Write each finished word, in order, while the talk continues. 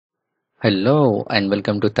Hello and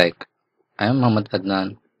welcome to TAIK. I am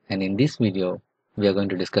Mohammedadnant, and in this video we are going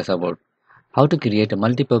to discuss about how to create a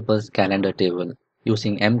multi-purpose calendar table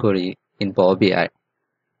using mQuery in Power BI.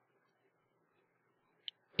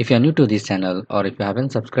 If you are new to this channel or if you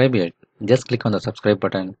haven't subscribed yet, just click on the subscribe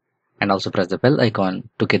button and also press the bell icon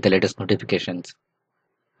to get the latest notifications.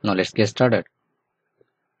 Now let's get started.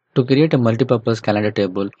 To create a multi-purpose calendar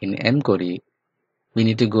table in mQuery, we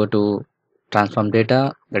need to go to transform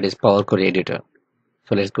data, that is Power Query editor.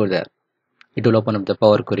 So let's go there. It will open up the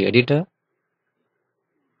Power Query editor.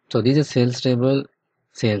 So this is sales table,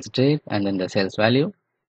 sales date, and then the sales value.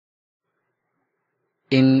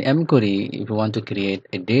 In mQuery, if you want to create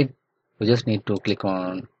a date, you just need to click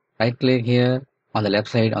on right click here on the left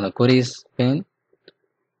side on the queries pane,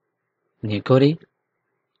 new query,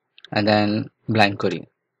 and then blank query.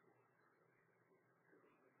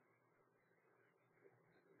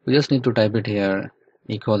 You just need to type it here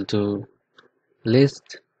equal to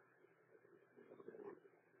list.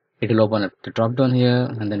 It will open up the drop down here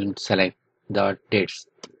and then select the dates.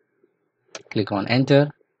 Click on enter.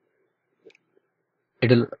 It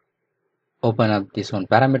will open up this one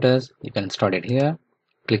parameters. You can start it here.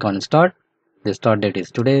 Click on start. The start date is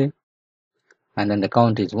today, and then the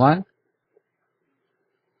count is 1,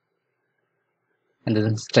 and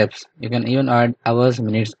then steps. You can even add hours,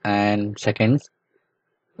 minutes, and seconds.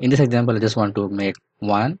 In this example, I just want to make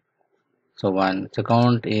 1. So 1. So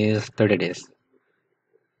count is 30 days.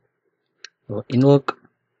 So invoke.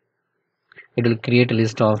 It will create a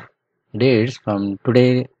list of dates from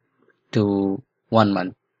today to 1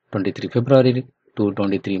 month, 23 February to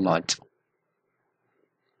 23 March.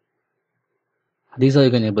 These are you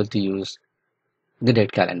can able to use the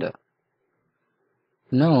date calendar.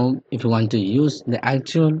 Now, if you want to use the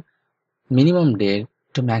actual minimum date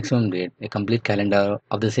to maximum date, a complete calendar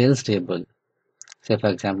of the sales table. Say for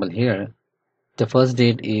example here, the first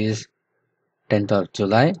date is 10th of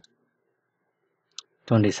July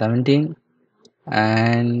 2017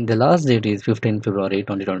 and the last date is 15th February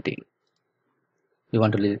 2020. You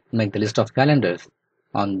want to make the list of calendars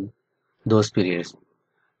on those periods.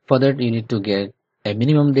 For that you need to get a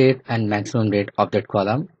minimum date and maximum date of that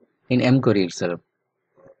column in mQuery itself.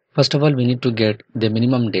 First of all, we need to get the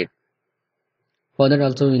minimum date. For that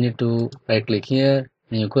also we need to right click here,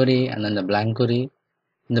 new query, and then the blank query.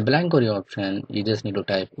 In the blank query option, you just need to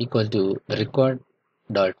type equal to record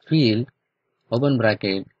dot field open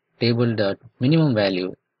bracket table dot minimum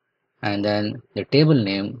value, and then the table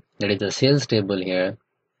name, that is the sales table here,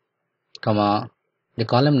 comma the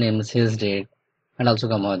column name sales date, and also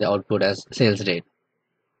comma the output as sales date.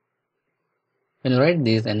 When you write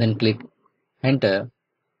this and then click enter,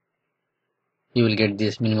 you will get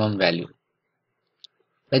this minimum value.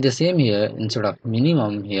 Like the same here, instead of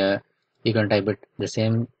minimum here, you can type it the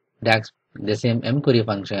same mQuery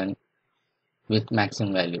function with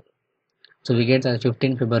maximum value. So we get that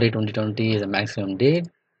 15 February 2020 is a maximum date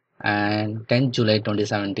and 10 July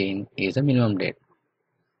 2017 is a minimum date.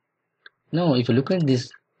 Now if you look at this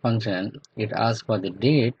function, it asks for the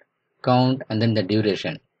date, count, and then the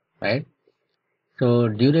duration, right? So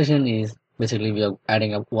duration is basically we are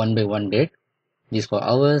adding up one by one date. This for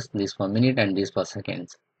hours, this for minute, and this for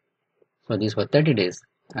seconds. So this for 30 days,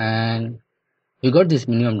 and we got this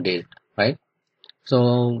minimum date, right?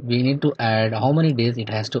 So we need to add how many days it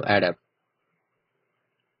has to add up.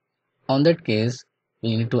 On that case,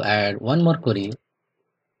 we need to add one more query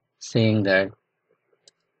saying that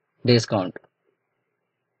days count.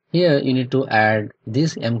 Here you need to add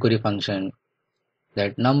this mQuery function,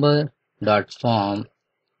 that number dot form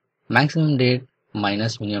maximum date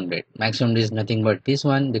minus minimum date. Maximum date is nothing but this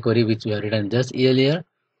one, the query which we have written just earlier,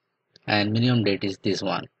 and minimum date is this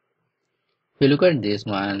one. If you look at this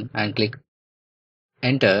one and click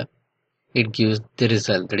enter, it gives the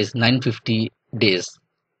result, that is 950 days.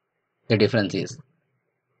 The difference is,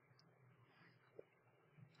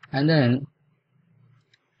 and then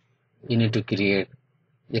you need to create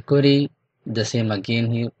a query, the same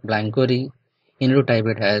again here, blank query. You need to type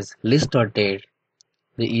it as list.date.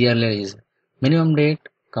 The yearly is minimum date,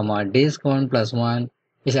 comma days count plus 1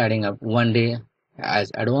 is adding up 1 day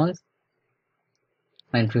as advance,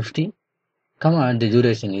 950, comma the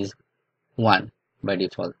duration is 1 by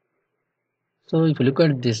default. So if you look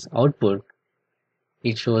at this output,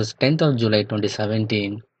 it shows 10th of July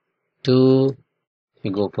 2017 to, if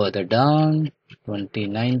you go further down,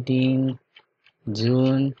 2019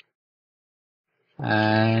 June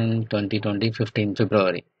and 2020 15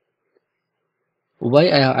 February. Why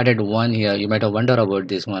I added 1 here, you might have wondered about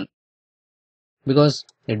this one, because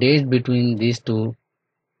the days between these two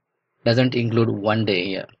doesn't include 1 day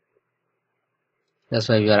here. That's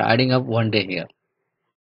why we are adding up one day here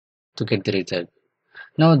to get the result.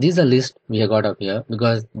 Now this is a list we have got up here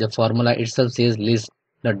because the formula itself says list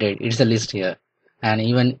dot date. It's a list here, and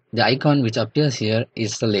even the icon which appears here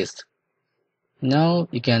is the list. Now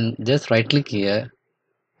you can just right click here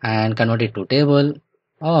and convert it to table,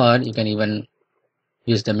 or you can even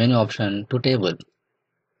use the menu option to table,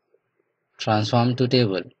 transform to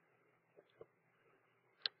table.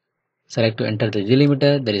 Select to enter the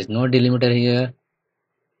delimiter. There is no delimiter here,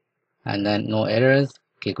 and then no errors.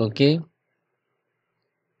 Click OK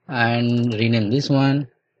and rename this one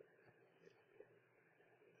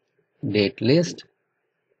date list.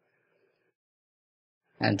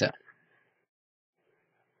 Enter.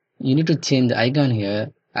 You need to change the icon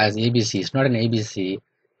here as ABC. It's not an ABC,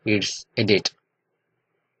 it's a date.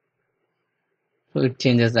 So it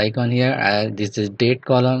changes the icon here as this is date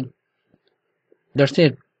column. That's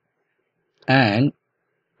it. And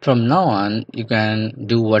from now on you can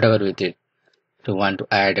do whatever with it. If you want to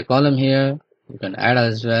add a column here, you can add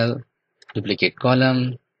as well. Duplicate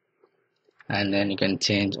column, and then you can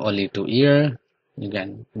change only to year. You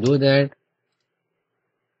can do that.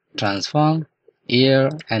 Transform year,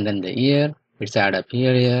 and then the year. It's add up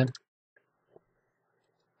here.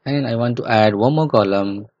 And I want to add one more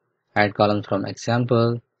column. Add columns from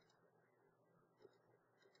example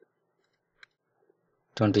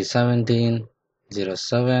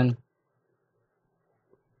 2017-07.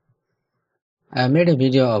 I made a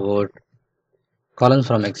video about columns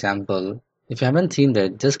from example. If you haven't seen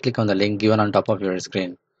that, just click on the link given on top of your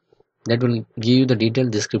screen. That will give you the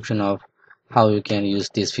detailed description of how you can use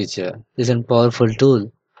this feature. This is a powerful tool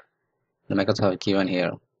the Microsoft given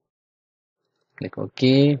here. Click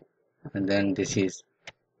OK, and then this is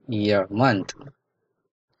year month.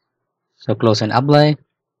 So close and apply.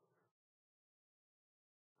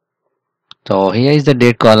 So here is the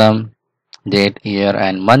date column, date, year,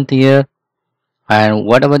 and month here, and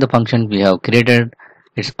whatever the function we have created,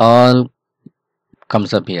 it's all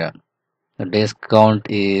comes up here. The days count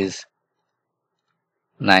is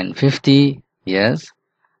 950, yes,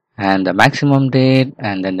 and the maximum date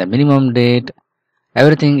and then the minimum date,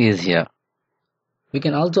 everything is here. We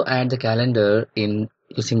can also add the calendar in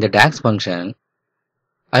using the DAX function.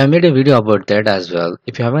 I have made a video about that as well.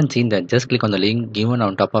 If you haven't seen that, just click on the link given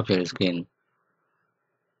on top of your screen.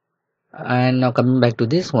 And now coming back to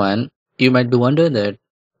this one, you might be wondering that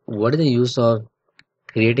what is the use of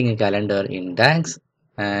creating a calendar in DAX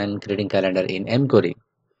and creating calendar in mQuery.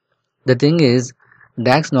 The thing is,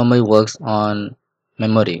 DAX normally works on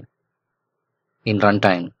memory in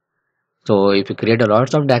runtime. So if you create a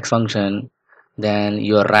lots of DAX function, then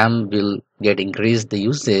your RAM will get increased the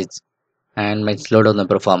usage and might slow down the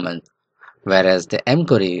performance. Whereas the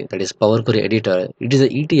mQuery, that is Power Query Editor, it is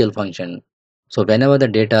a ETL function. So whenever the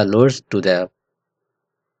data loads to the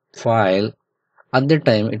file, at that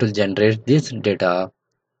time it will generate this data.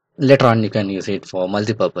 Later on you can use it for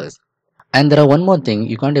multipurpose. And there are one more thing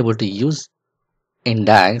you can't able to use in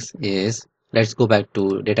DAX is, let's go back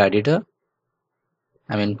to data editor.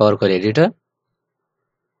 Power Query Editor.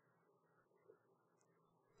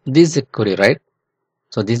 This is a query, right?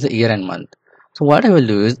 So this is the year and month. So what I will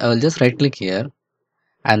do is I will just right click here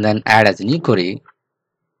and then add as a new query,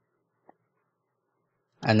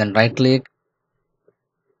 and then right click,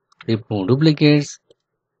 remove duplicates,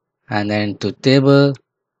 and then to table,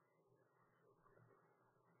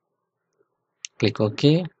 click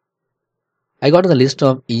OK. I got the list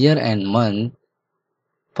of year and month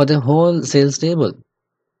for the whole sales table.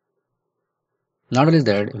 Not only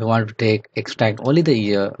that, if you want to extract only the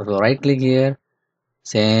year, so right click here,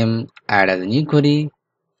 same, add as a new query,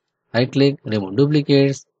 right click, remove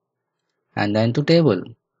duplicates, and then to table.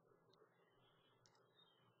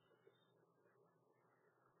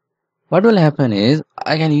 What will happen is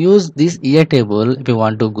I can use this year table if you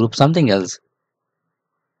want to group something else.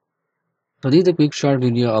 So this is a quick short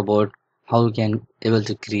video about how you can able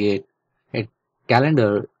to create a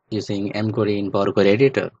calendar using mQuery in Power Query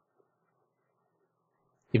Editor.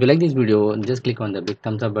 If you like this video, just click on the big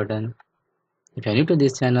thumbs up button. If you are new to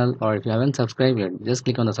this channel or if you haven't subscribed yet, just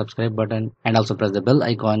click on the subscribe button and also press the bell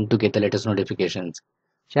icon to get the latest notifications.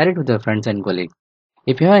 Share it with your friends and colleagues.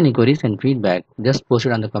 If you have any queries and feedback, just post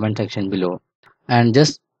it on the comment section below. And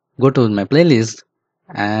just go to my playlist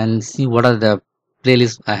and see what are the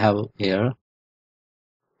playlists I have here.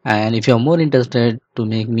 And if you are more interested to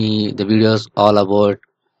make me the videos all about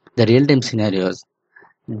the real-time scenarios,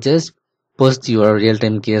 just post your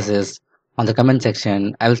real-time cases on the comment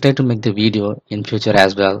section. I will try to make the video in future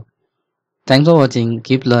as well. Thanks for watching.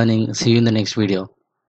 Keep learning. See you in the next video.